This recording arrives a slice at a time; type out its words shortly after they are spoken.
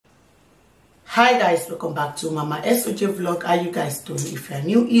Hi guys, welcome back to Mama SOJ vlog. How you guys doing? If you are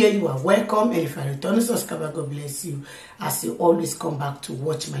new here, you are welcome, and if you are a returning subscriber, God bless you as you always come back to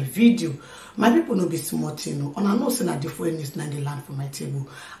watch my video. My people no be smart, you know, and I know say na different news na dey land for my table,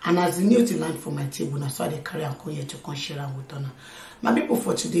 and as the news dey land for my table, na so I dey carry am come here to come share am with una. My people,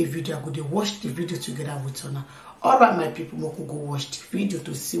 for today's video, I go to watch the video together with una. Alright, my people, we could go watch the video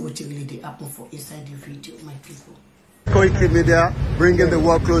to see what really dey happen for inside the video, my people. Koiki Media, bringing the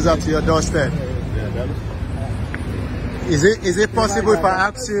world closer to your doorstep. Is it possible if I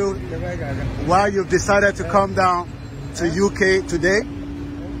ask you why you've decided to come down to UK today?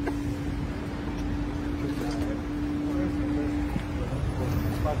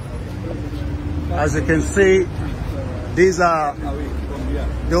 As you can see, these are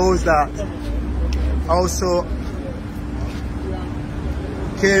those that also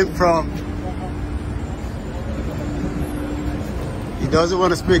came from. He doesn't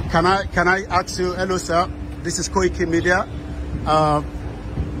want to speak. Can I ask you, hello sir, this is Koiki Media.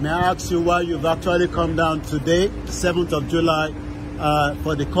 May I ask you why you've actually come down today, 7th of July,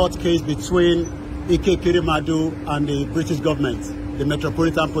 for the court case between Ike Kirimadu and the British government, the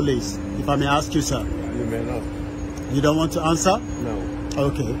Metropolitan Police, if I may ask you, sir? You may not. You don't want to answer? No.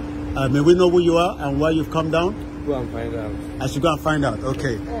 Okay. May we know who you are and why you've come down? Go and find out. I should go and find out.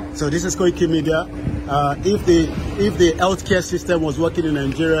 Okay. So this is Koiki Media. If the healthcare system was working in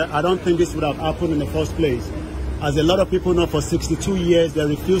Nigeria, I don't think this would have happened in the first place. As a lot of people know, for 62 years they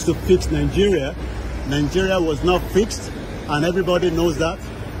refused to fix Nigeria. Nigeria was not fixed, and everybody knows that.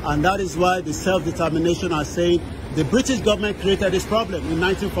 And that is why the self-determination are saying the British government created this problem in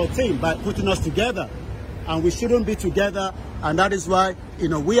 1914 by putting us together, and we shouldn't be together. And that is why, you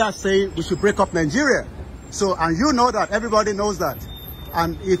know, we are saying we should break up Nigeria. So, and you know that, everybody knows that.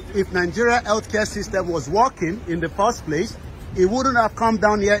 And if Nigeria healthcare system was working in the first place, it wouldn't have come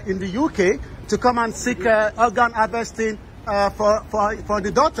down here in the UK to come and seek organ harvesting for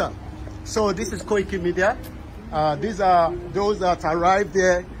the daughter. So this is Koiki Media. These are those that arrived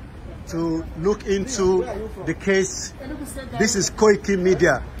there to look into the case. This is Koiki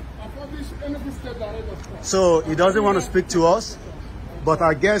Media. So he doesn't want to speak to us, but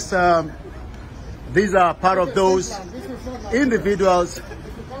I guess these are part of those individuals,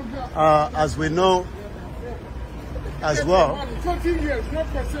 as we know as well. 20 years, not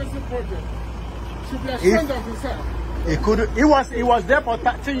percentage project. Should be ashamed of himself. He was there for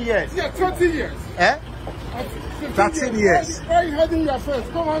 13 years. Yeah, 20 years. Eh? 13 years. Why are you hiding your face?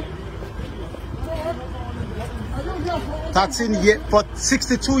 Come on. 13 years. For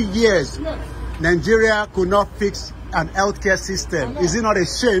 62 years, yes. Nigeria could not fix an healthcare system. Is it not a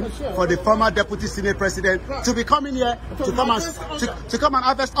shame for the former deputy senate president to be coming here to come and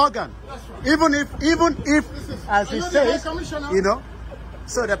harvest organ? Even if as he says, you know,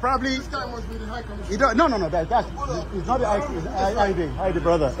 so they probably. This guy must be the High Commissioner. No, that's it's not the High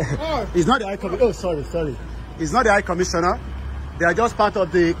brother. It's not the High Commissioner. Oh, sorry. It's not the High Commissioner. They are just part of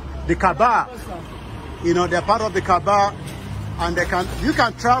the cabal. You know, they're part of the cabal. And you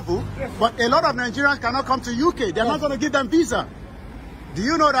can travel, but a lot of Nigerians cannot come to UK. They're not going to give them visa. Do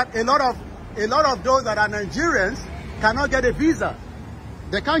you know that a lot of those that are Nigerians cannot get a visa?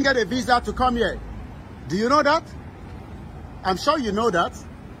 They can't get a visa to come here. Do you know that? I'm sure you know that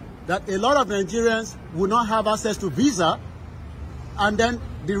a lot of Nigerians will not have access to visa. And then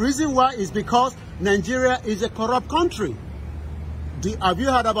the reason why is because Nigeria is a corrupt country. Have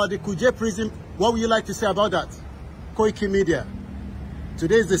you heard about the Kuje prison? What would you like to say about that? Koiki Media.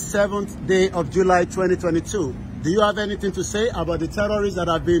 Today is the 7th day of July 2022. Do you have anything to say about the terrorists that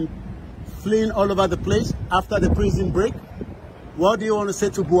have been fleeing all over the place after the prison break? What do you want to say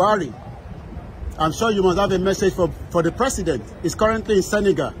to Buhari? I'm sure you must have a message for the president. He's currently in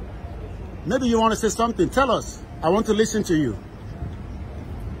Senegal. Maybe you want to say something. Tell us. I want to listen to you.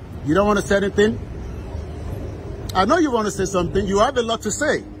 You don't want to say anything? I know you want to say something. You have a lot to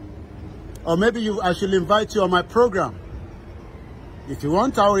say. Or maybe I should invite you on my program. If you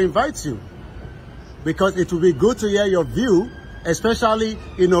want, I will invite you. Because it will be good to hear your view, especially,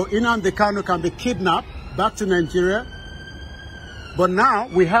 you know, Nnamdi Kanu can be kidnapped back to Nigeria. But now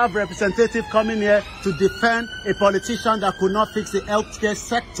we have representatives coming here to defend a politician that could not fix the healthcare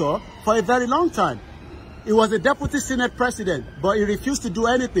sector for a very long time. He was a deputy senate president, but he refused to do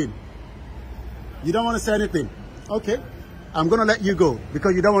anything. You don't want to say anything? Okay. I'm going to let you go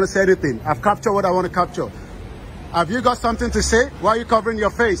because you don't want to say anything. I've captured what I want to capture. Have you got something to say? Why are you covering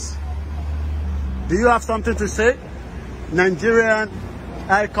your face? Do you have something to say? Nigerian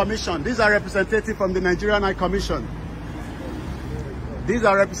High Commission. These are representatives from the Nigerian High Commission. These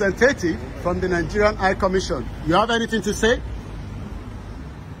are representatives from the Nigerian High Commission. You have anything to say?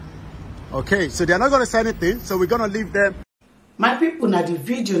 Okay, so they're not going to say anything, so we're going to leave them. My people, now the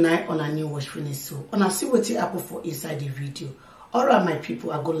video now on a new watch finish, so on a see what happen for inside the video. Alright, my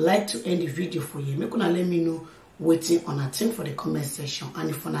people, I would like to end the video for you. Make una let me know waiting on a thing for the comment section, and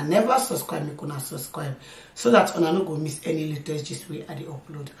if una never subscribe, make una subscribe so that una no go miss any latest gist way at the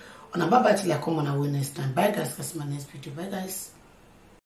upload. On a bye bye till I come on our next time. Bye guys, that's my next video. Bye guys.